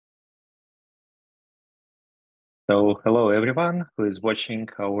So hello everyone who is watching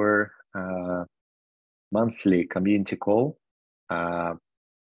our monthly community call.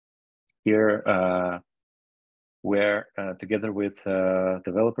 Here we're together with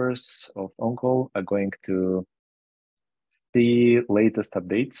developers of OnCall are going to see latest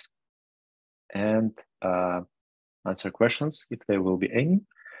updates and answer questions if there will be any.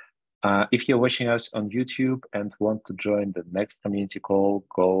 If you're watching us on YouTube and want to join the next community call,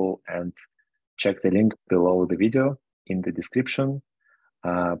 go and check the link below the video in the description.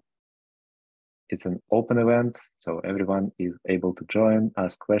 It's an open event, so everyone is able to join,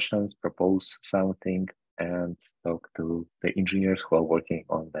 ask questions, propose something, and talk to the engineers who are working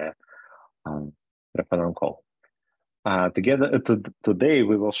on the Grafana OnCall. Today,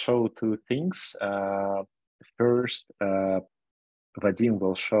 we will show two things. First, Vadim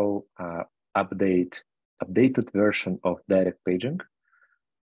will show updated version of direct paging.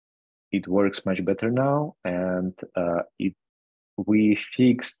 It works much better now, and we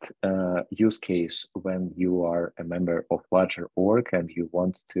fixed use case when you are a member of larger org and you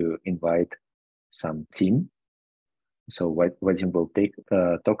want to invite some team. So Vadim will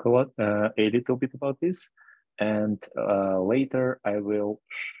talk a little bit about this, and later I will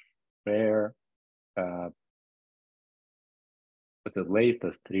share the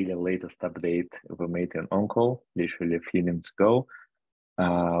latest update we made in OnCall literally a few minutes ago,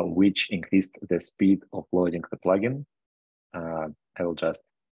 which increased the speed of loading the plugin. I will just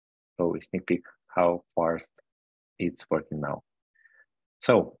show a sneak peek how fast it's working now.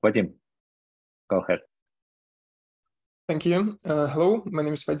 So, Vadim, go ahead. Thank you. Hello, my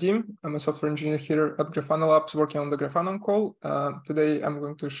name is Vadim. I'm a software engineer here at Grafana Labs working on the Grafana OnCall. Today, I'm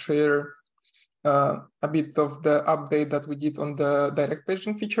going to share a bit of the update that we did on the direct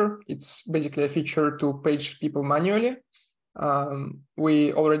paging feature. It's basically a feature to page people manually.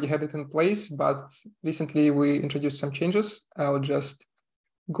 We already had it in place, but recently we introduced some changes. I'll just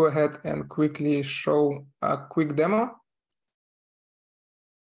go ahead and quickly show a quick demo.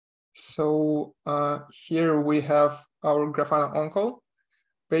 So here we have our Grafana OnCall.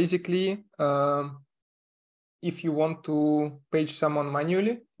 Basically, if you want to page someone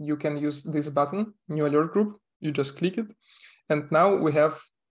manually, you can use this button, New Alert Group. You just click it. And now we have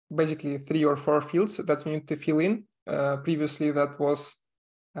basically 3 or 4 fields that you need to fill in. Previously, that was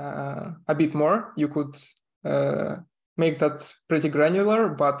a bit more. You could make that pretty granular,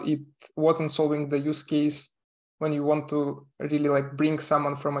 but it wasn't solving the use case when you want to really bring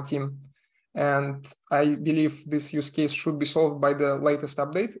someone from a team. And I believe this use case should be solved by the latest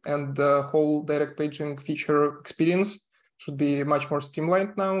update, and the whole direct paging feature experience should be much more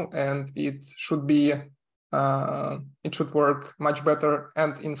streamlined now, and it should be it should work much better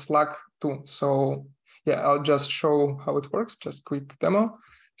and in Slack too. So yeah, I'll just show how it works, just quick demo.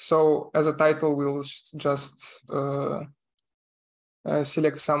 So as a title, we'll just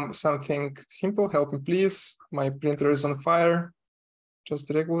select something simple, help me please, my printer is on fire, just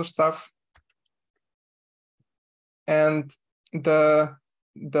the regular stuff. And the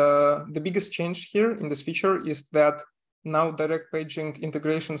biggest change here in this feature is that now direct paging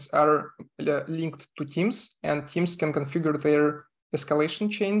integrations are linked to teams, and teams can configure their escalation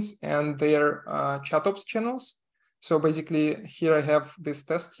chains and their chat ops channels. So basically here I have this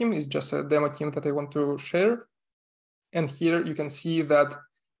test team, is just a demo team that I want to share. And here you can see that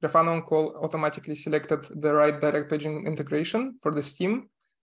Grafana OnCall automatically selected the right direct paging integration for this team.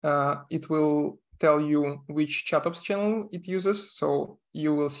 It will tell you which chat ops channel it uses. So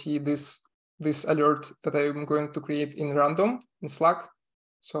you will see this alert that I'm going to create in random in Slack.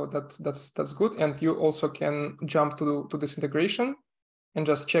 So that's good. And you also can jump to this integration and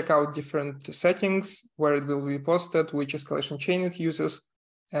just check out different settings, where it will be posted, which escalation chain it uses,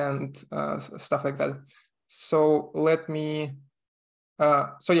 and stuff like that. So let me,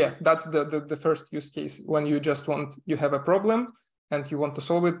 so yeah, that's the first use case when you have a problem and you want to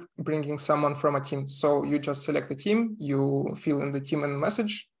solve it, bringing someone from a team. So you just select a team, you fill in the team and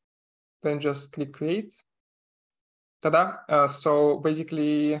message, then just click create. Ta-da! So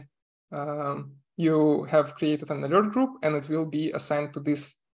basically, you have created an alert group, and it will be assigned to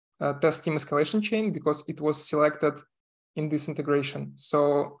this test team escalation chain because it was selected in this integration.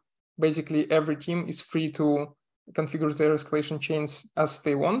 So basically, every team is free to configure their escalation chains as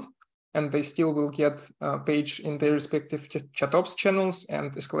they want, and they still will get a page in their respective chat ops channels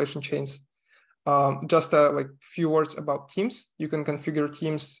and escalation chains. Just a few words about teams. You can configure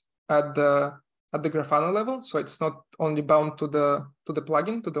teams at the Grafana level, so it's not only bound to the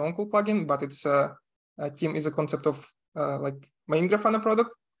plugin, to the OnCall plugin, but it's a team is a concept of main Grafana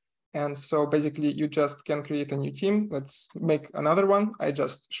product. And so basically, you just can create a new team. Let's make another one. I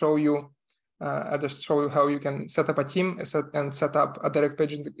just show you I'll just show you how you can set up a team and set up a direct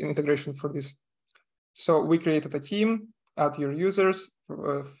page integration for this. So we created a team, add your users.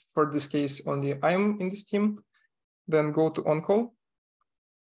 For this case, only I'm in this team. Then go to OnCall.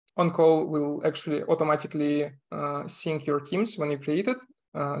 OnCall will actually automatically sync your teams when you create it.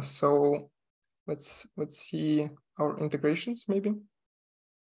 So let's see our integrations maybe.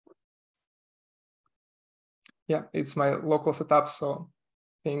 Yeah, it's my local setup, so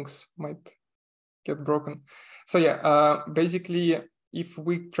things might get broken. So yeah, basically, if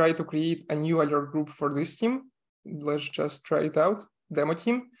we try to create a new alert group for this team, let's just try it out, demo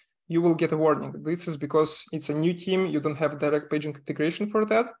team, you will get a warning. This is because it's a new team, you don't have direct paging integration for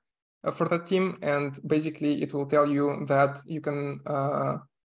that team, and basically it will tell you that you can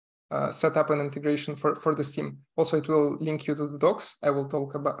set up an integration for this team. Also, it will link you to the docs. I will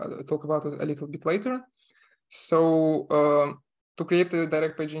talk about it a little bit later. So to create a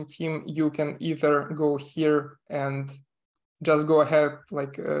direct paging team, you can either go here and just go ahead,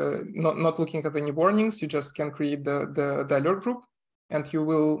 like not looking at any warnings. You just can create the alert group, and you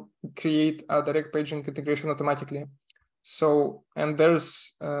will create a direct paging integration automatically. So, and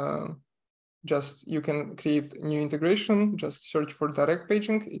there's just, you can create new integration, just search for direct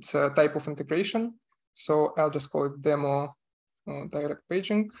paging. It's a type of integration. So I'll just call it demo direct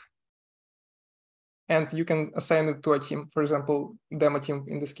paging. And you can assign it to a team, for example, demo team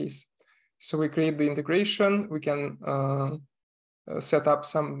in this case. So we create the integration, we can set up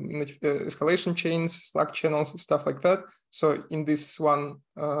some escalation chains, Slack channels, stuff like that. So in this one,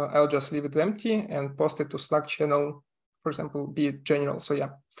 I'll just leave it empty and post it to Slack channel, for example, be it general. So yeah,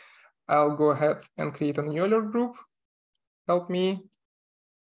 I'll go ahead and create a new alert group. Help me,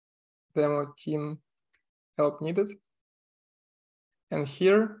 demo team, help needed. And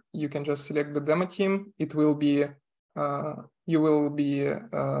here you can just select the demo team. It will be, you will be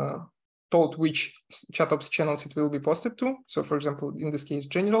told which ChatOps channels it will be posted to. So for example, in this case,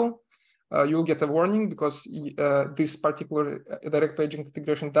 general, you'll get a warning because this particular direct paging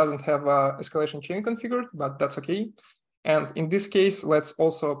integration doesn't have a escalation chain configured, but that's okay. And in this case, let's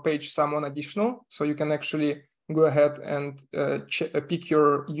also page someone additional. So you can actually go ahead and pick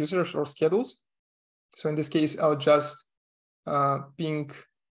your users or schedules. So in this case, I'll just ping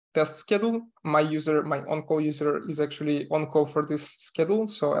test schedule. My on-call user is actually on call for this schedule.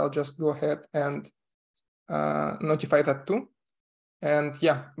 So I'll just go ahead and notify that too. And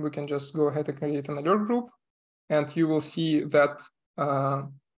yeah, we can just go ahead and create an alert group. And you will see that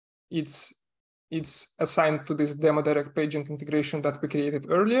it's assigned to this demo direct paging integration that we created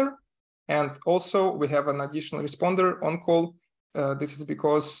earlier. And also we have an additional responder on call. This is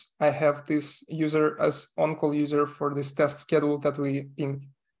because I have this user as on-call user for this test schedule that we pinged.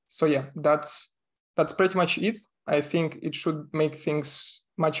 So yeah, that's pretty much it. I think it should make things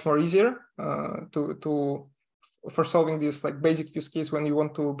much more easier for solving this like basic use case when you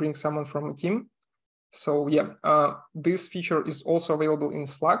want to bring someone from a team. So yeah, this feature is also available in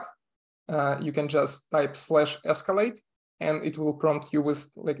Slack. You can just type /escalate and it will prompt you with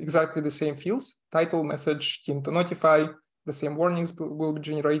like exactly the same fields: title, message, team to notify. The same warnings will be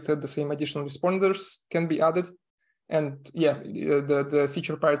generated, the same additional responders can be added. And yeah, the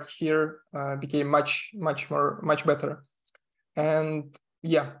feature part here became much better. And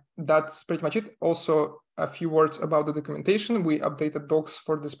yeah, that's pretty much it. Also, a few words about the documentation. We updated docs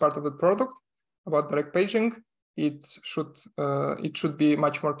for this part of the product about direct paging. It should be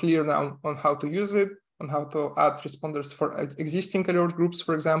much more clear now on how to use it, on how to add responders for existing alert groups,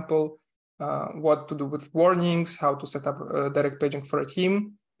 for example, what to do with warnings, how to set up direct paging for a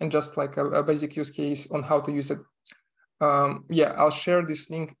team, and just like a basic use case on how to use it. Yeah, I'll share this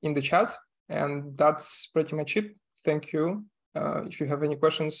link in the chat, and that's pretty much it. Thank you. If you have any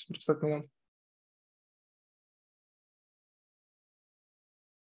questions, just let me know.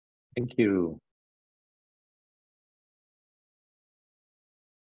 Thank you.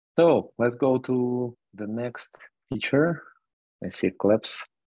 So let's go to the next feature. I see it collapse.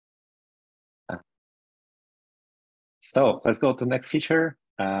 So let's go to the next feature.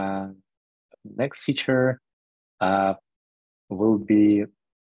 Next feature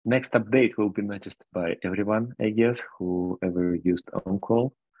next update will be noticed by everyone, I guess, who ever used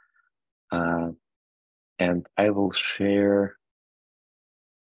OnCall. And I will share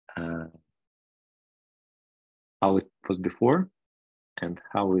how it was before and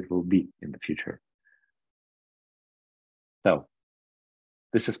how it will be in the future. So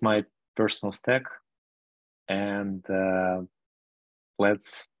this is my personal stack, and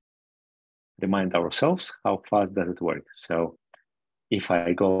let's remind ourselves how fast does it work. So if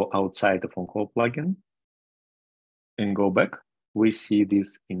I go outside of OnCall plugin and go back, we see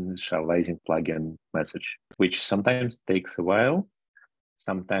this initializing plugin message, which sometimes takes a while,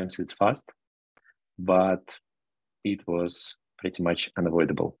 sometimes it's fast, but it was pretty much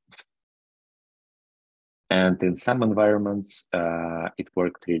unavoidable. And in some environments, it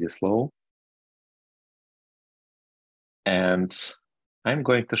worked really slow. And I'm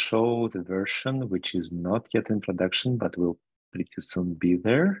going to show the version which is not yet in production, but will pretty soon be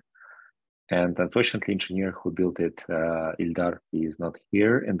there. And unfortunately, engineer who built it, Ildar, is not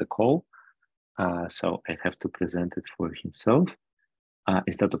here in the call. So I have to present it for himself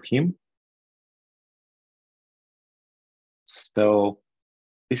instead of him. So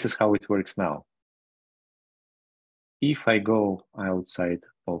this is how it works now. If I go outside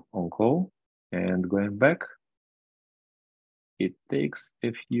of OnCall and going back, it takes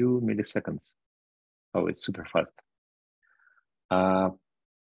a few milliseconds. Oh, it's super fast.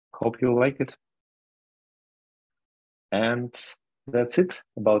 Hope you like it. And that's it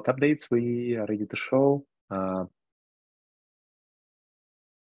about updates we are ready to show.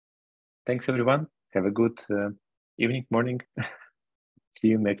 Thanks, everyone. Have a good evening, morning. See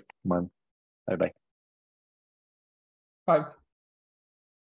you next month. Bye-bye. Bye.